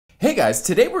Hey guys,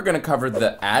 today we're going to cover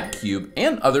the Add Cube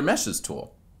and Other Meshes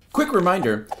tool. Quick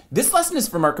reminder, this lesson is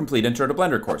from our Complete Intro to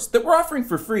Blender course that we're offering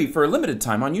for free for a limited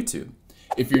time on YouTube.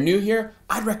 If you're new here,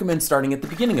 I'd recommend starting at the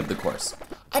beginning of the course.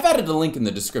 I've added a link in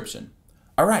the description.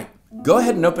 All right, go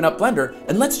ahead and open up Blender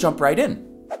and let's jump right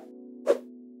in.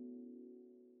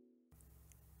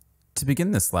 To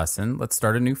begin this lesson, let's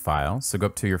start a new file. So go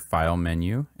up to your File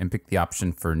menu and pick the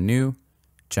option for New,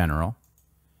 General,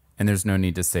 and there's no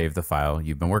need to save the file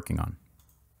you've been working on.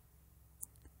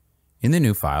 In the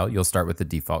new file, you'll start with the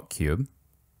default cube,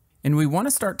 and we want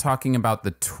to start talking about the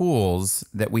tools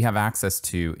that we have access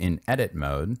to in edit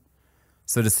mode.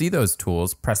 So to see those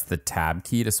tools, press the Tab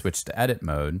key to switch to edit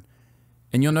mode,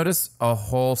 and you'll notice a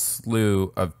whole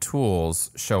slew of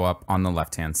tools show up on the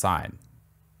left-hand side.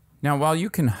 Now, while you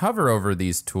can hover over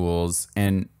these tools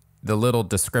and the little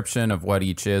description of what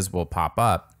each is will pop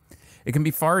up, it can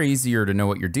be far easier to know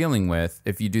what you're dealing with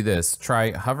if you do this.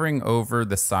 Try hovering over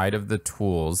the side of the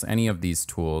tools, any of these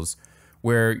tools,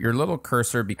 where your little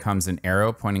cursor becomes an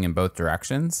arrow pointing in both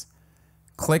directions.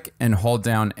 Click and hold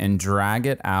down and drag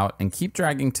it out and keep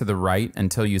dragging to the right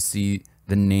until you see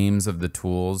the names of the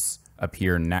tools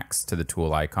appear next to the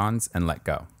tool icons and let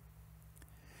go.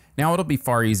 Now it'll be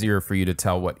far easier for you to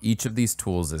tell what each of these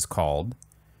tools is called.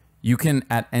 You can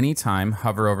at any time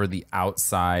hover over the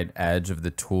outside edge of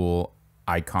the tool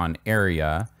icon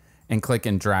area and click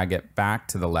and drag it back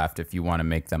to the left if you want to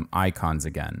make them icons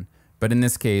again. But in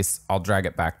this case, I'll drag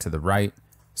it back to the right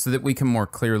so that we can more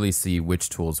clearly see which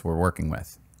tools we're working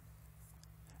with.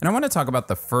 And I want to talk about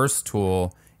the first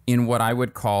tool in what I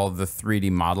would call the 3D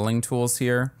modeling tools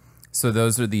here. So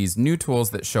those are these new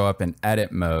tools that show up in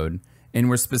edit mode, and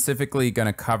we're specifically going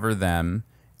to cover them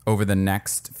over the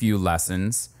next few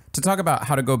lessons to talk about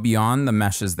how to go beyond the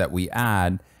meshes that we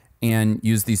add and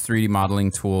use these 3D modeling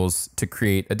tools to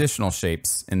create additional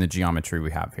shapes in the geometry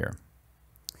we have here.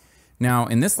 Now,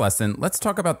 in this lesson, let's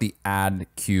talk about the Add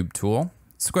Cube tool.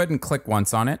 So go ahead and click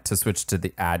once on it to switch to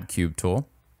the Add Cube tool.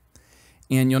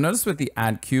 And you'll notice with the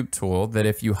Add Cube tool that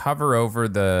if you hover over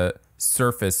the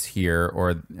surface here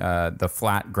or the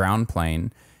flat ground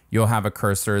plane, you'll have a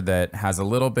cursor that has a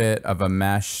little bit of a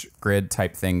mesh grid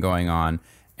type thing going on,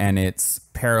 and it's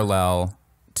parallel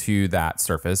to that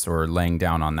surface or laying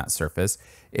down on that surface.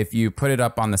 If you put it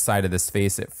up on the side of this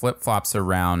face, it flip-flops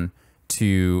around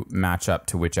to match up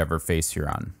to whichever face you're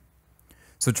on.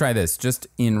 So try this, just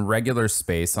in regular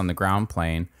space on the ground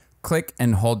plane, click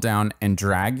and hold down and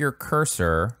drag your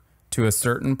cursor to a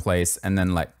certain place and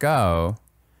then let go.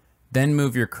 Then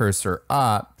move your cursor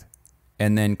up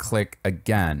and then click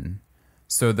again.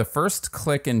 So the first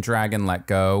click and drag and let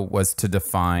go was to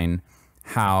define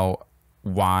how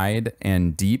wide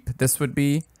and deep this would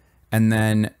be. And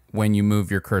then when you move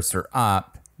your cursor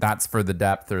up, that's for the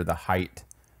depth or the height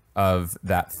of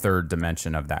that third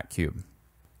dimension of that cube.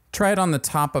 Try it on the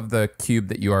top of the cube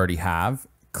that you already have.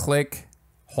 Click,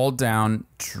 hold down,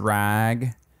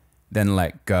 drag, then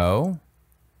let go,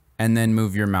 and then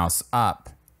move your mouse up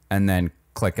and then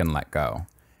click and let go.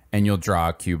 And you'll draw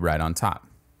a cube right on top.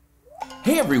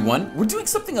 Hey everyone, we're doing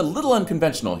something a little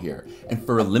unconventional here, and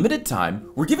for a limited time,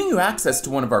 we're giving you access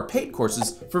to one of our paid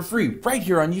courses for free right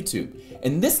here on YouTube,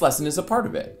 and this lesson is a part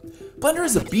of it. Blender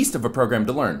is a beast of a program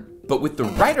to learn, but with the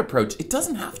right approach, it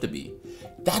doesn't have to be.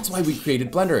 That's why we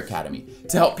created Blender Academy,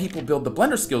 to help people build the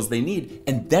Blender skills they need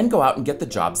and then go out and get the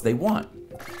jobs they want.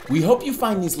 We hope you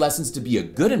find these lessons to be a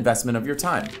good investment of your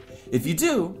time. If you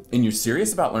do, and you're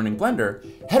serious about learning Blender,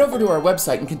 head over to our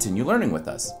website and continue learning with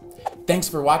us. Thanks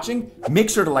for watching. Make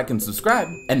sure to like and subscribe.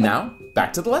 And now,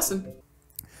 back to the lesson.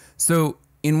 So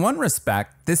in one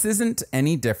respect, this isn't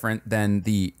any different than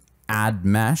the Add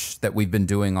Mesh that we've been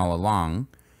doing all along.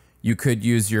 You could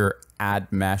use your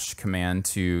Add Mesh command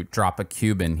to drop a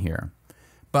cube in here.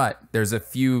 But there's a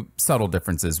few subtle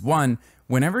differences. One,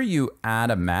 whenever you add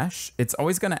a mesh, it's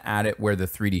always going to add it where the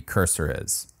 3D cursor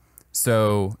is.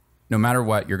 So no matter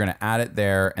what, you're going to add it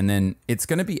there, and then it's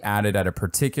going to be added at a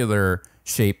particular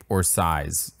shape or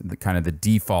size, the kind of the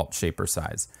default shape or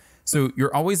size. So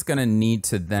you're always going to need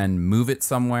to then move it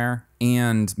somewhere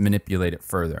and manipulate it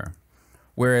further.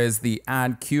 Whereas the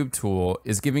Add Cube tool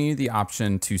is giving you the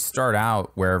option to start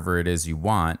out wherever it is you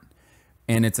want,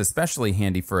 and it's especially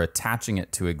handy for attaching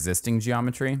it to existing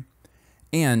geometry.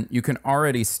 And you can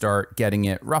already start getting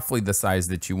it roughly the size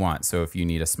that you want. So if you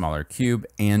need a smaller cube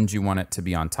and you want it to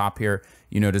be on top here,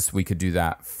 you notice we could do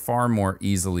that far more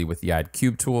easily with the Add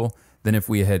Cube tool than if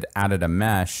we had added a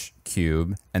mesh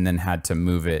cube and then had to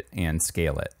move it and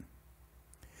scale it.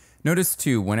 Notice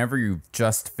too, whenever you've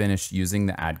just finished using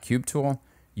the Add Cube tool,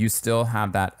 you still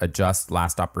have that Adjust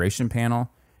Last Operation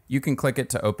panel. You can click it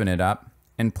to open it up,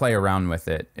 and play around with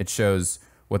it. It shows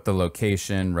what the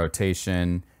location,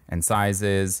 rotation, and size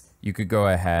is. You could go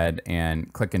ahead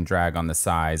and click and drag on the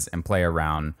size and play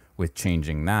around with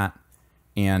changing that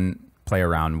and play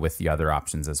around with the other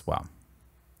options as well.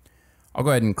 I'll go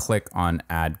ahead and click on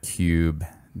Add Cube,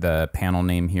 the panel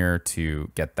name here, to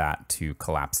get that to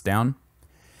collapse down.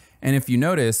 And if you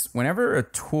notice, whenever a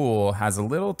tool has a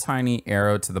little tiny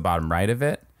arrow to the bottom right of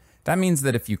it, that means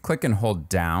that if you click and hold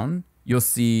down, you'll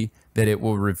see that it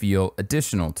will reveal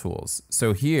additional tools.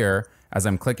 So here, as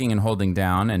I'm clicking and holding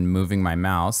down and moving my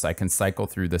mouse, I can cycle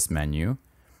through this menu.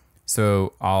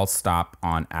 So I'll stop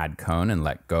on Add Cone and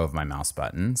let go of my mouse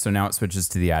button. So now it switches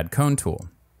to the Add Cone tool.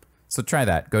 So try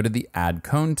that. Go to the Add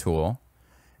Cone tool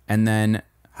and then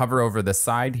hover over the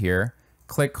side here,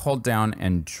 click, hold down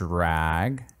and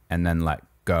drag, and then let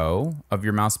go of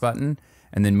your mouse button,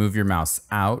 and then move your mouse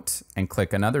out and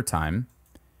click another time,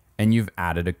 and you've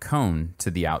added a cone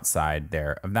to the outside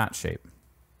there of that shape.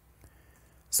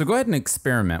 So go ahead and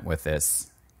experiment with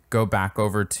this. Go back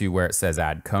over to where it says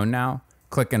Add Cone now,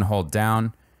 click and hold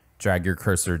down, drag your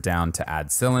cursor down to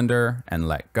Add Cylinder and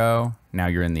let go. Now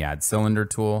you're in the Add Cylinder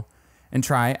tool, and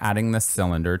try adding the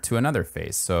cylinder to another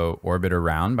face. So orbit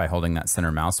around by holding that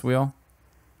center mouse wheel.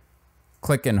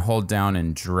 Click and hold down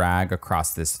and drag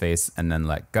across this face and then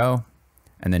let go.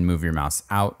 And then move your mouse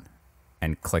out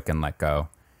and click and let go.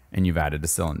 And you've added a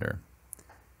cylinder.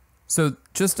 So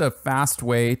just a fast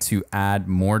way to add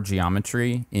more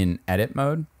geometry in edit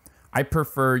mode. I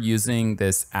prefer using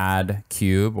this Add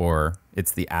Cube, or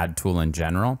it's the Add tool in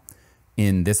general,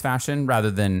 in this fashion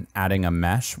rather than adding a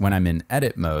mesh when I'm in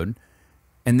edit mode.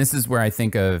 And this is where I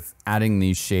think of adding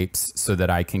these shapes so that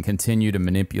I can continue to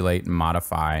manipulate and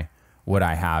modify what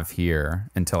I have here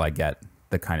until I get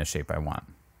the kind of shape I want.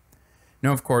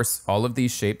 Now, of course, all of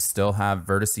these shapes still have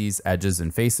vertices, edges,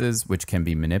 and faces, which can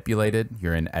be manipulated.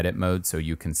 You're in edit mode, so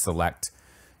you can select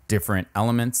different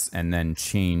elements and then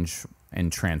change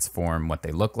and transform what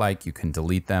they look like. You can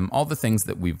delete them. All the things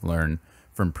that we've learned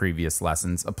from previous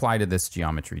lessons apply to this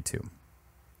geometry too.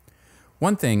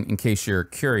 One thing, in case you're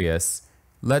curious,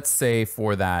 let's say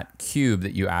for that cube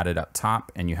that you added up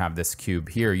top and you have this cube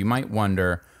here, you might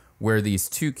wonder where these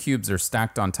two cubes are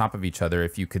stacked on top of each other,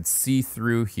 if you could see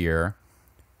through here,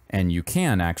 and you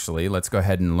can actually. Let's go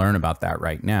ahead and learn about that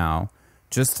right now.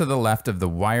 Just to the left of the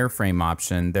wireframe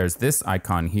option, there's this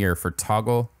icon here for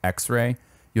toggle X-ray.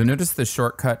 You'll notice the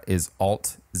shortcut is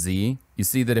Alt-Z. You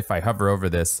see that if I hover over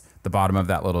this, the bottom of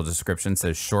that little description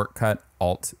says shortcut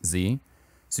Alt-Z.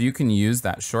 So you can use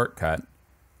that shortcut,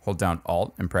 hold down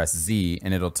Alt and press Z,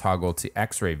 and it'll toggle to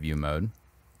X-ray view mode.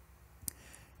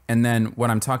 And then what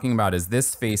I'm talking about is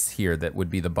this face here that would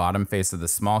be the bottom face of the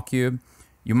small cube.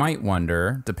 You might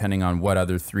wonder, depending on what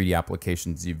other 3D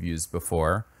applications you've used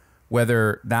before,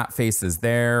 whether that face is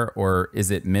there or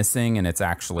is it missing and it's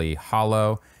actually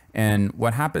hollow. And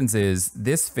what happens is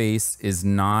this face is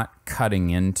not cutting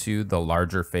into the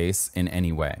larger face in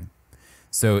any way.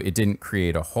 So it didn't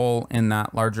create a hole in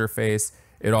that larger face.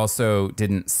 It also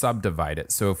didn't subdivide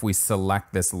it. So if we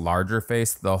select this larger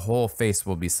face, the whole face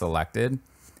will be selected.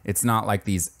 It's not like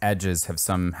these edges have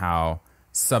somehow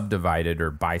subdivided or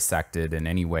bisected in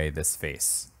any way this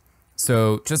face.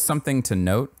 So just something to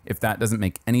note. If that doesn't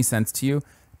make any sense to you,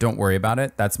 don't worry about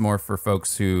it. That's more for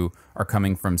folks who are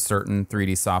coming from certain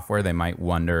 3D software. They might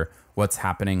wonder what's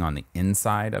happening on the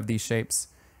inside of these shapes.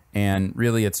 And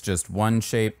really it's just one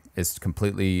shape is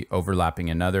completely overlapping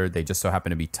another. They just so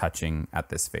happen to be touching at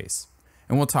this face.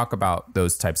 And we'll talk about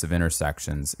those types of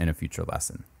intersections in a future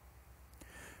lesson.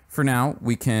 For now,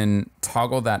 we can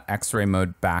toggle that X-ray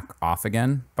mode back off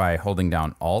again by holding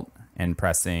down Alt and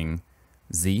pressing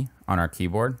Z on our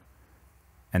keyboard.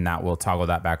 And that will toggle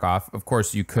that back off. Of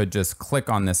course, you could just click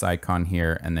on this icon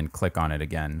here and then click on it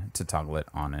again to toggle it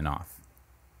on and off.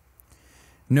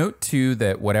 Note too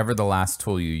that whatever the last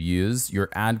tool you use, your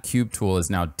Add Cube tool is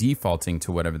now defaulting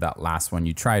to whatever that last one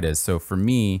you tried is. So for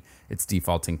me, it's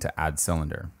defaulting to Add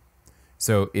Cylinder.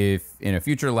 So if in a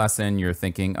future lesson you're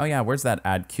thinking, oh yeah, where's that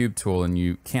Add Cube tool, and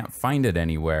you can't find it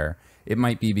anywhere, it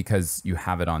might be because you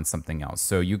have it on something else.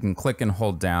 So you can click and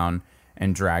hold down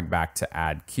and drag back to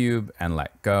Add Cube and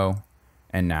let go.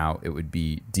 And now it would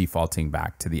be defaulting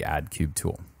back to the Add Cube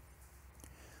tool.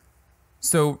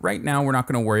 So right now we're not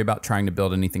going to worry about trying to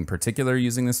build anything particular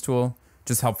using this tool,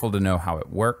 just helpful to know how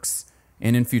it works.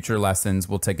 And in future lessons,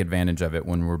 we'll take advantage of it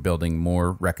when we're building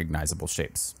more recognizable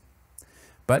shapes.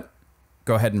 But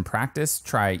go ahead and practice.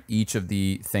 Try each of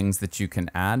the things that you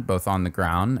can add, both on the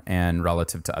ground and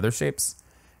relative to other shapes.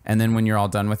 And then when you're all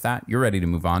done with that, you're ready to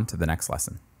move on to the next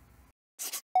lesson.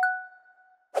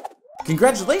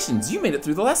 Congratulations, you made it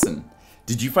through the lesson.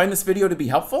 Did you find this video to be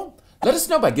helpful? Let us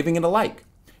know by giving it a like.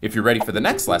 If you're ready for the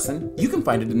next lesson, you can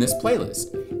find it in this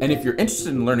playlist. And if you're interested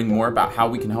in learning more about how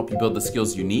we can help you build the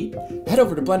skills you need, head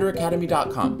over to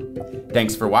blenderacademy.com.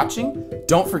 Thanks for watching,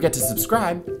 don't forget to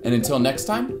subscribe, and until next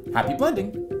time, happy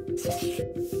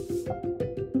blending!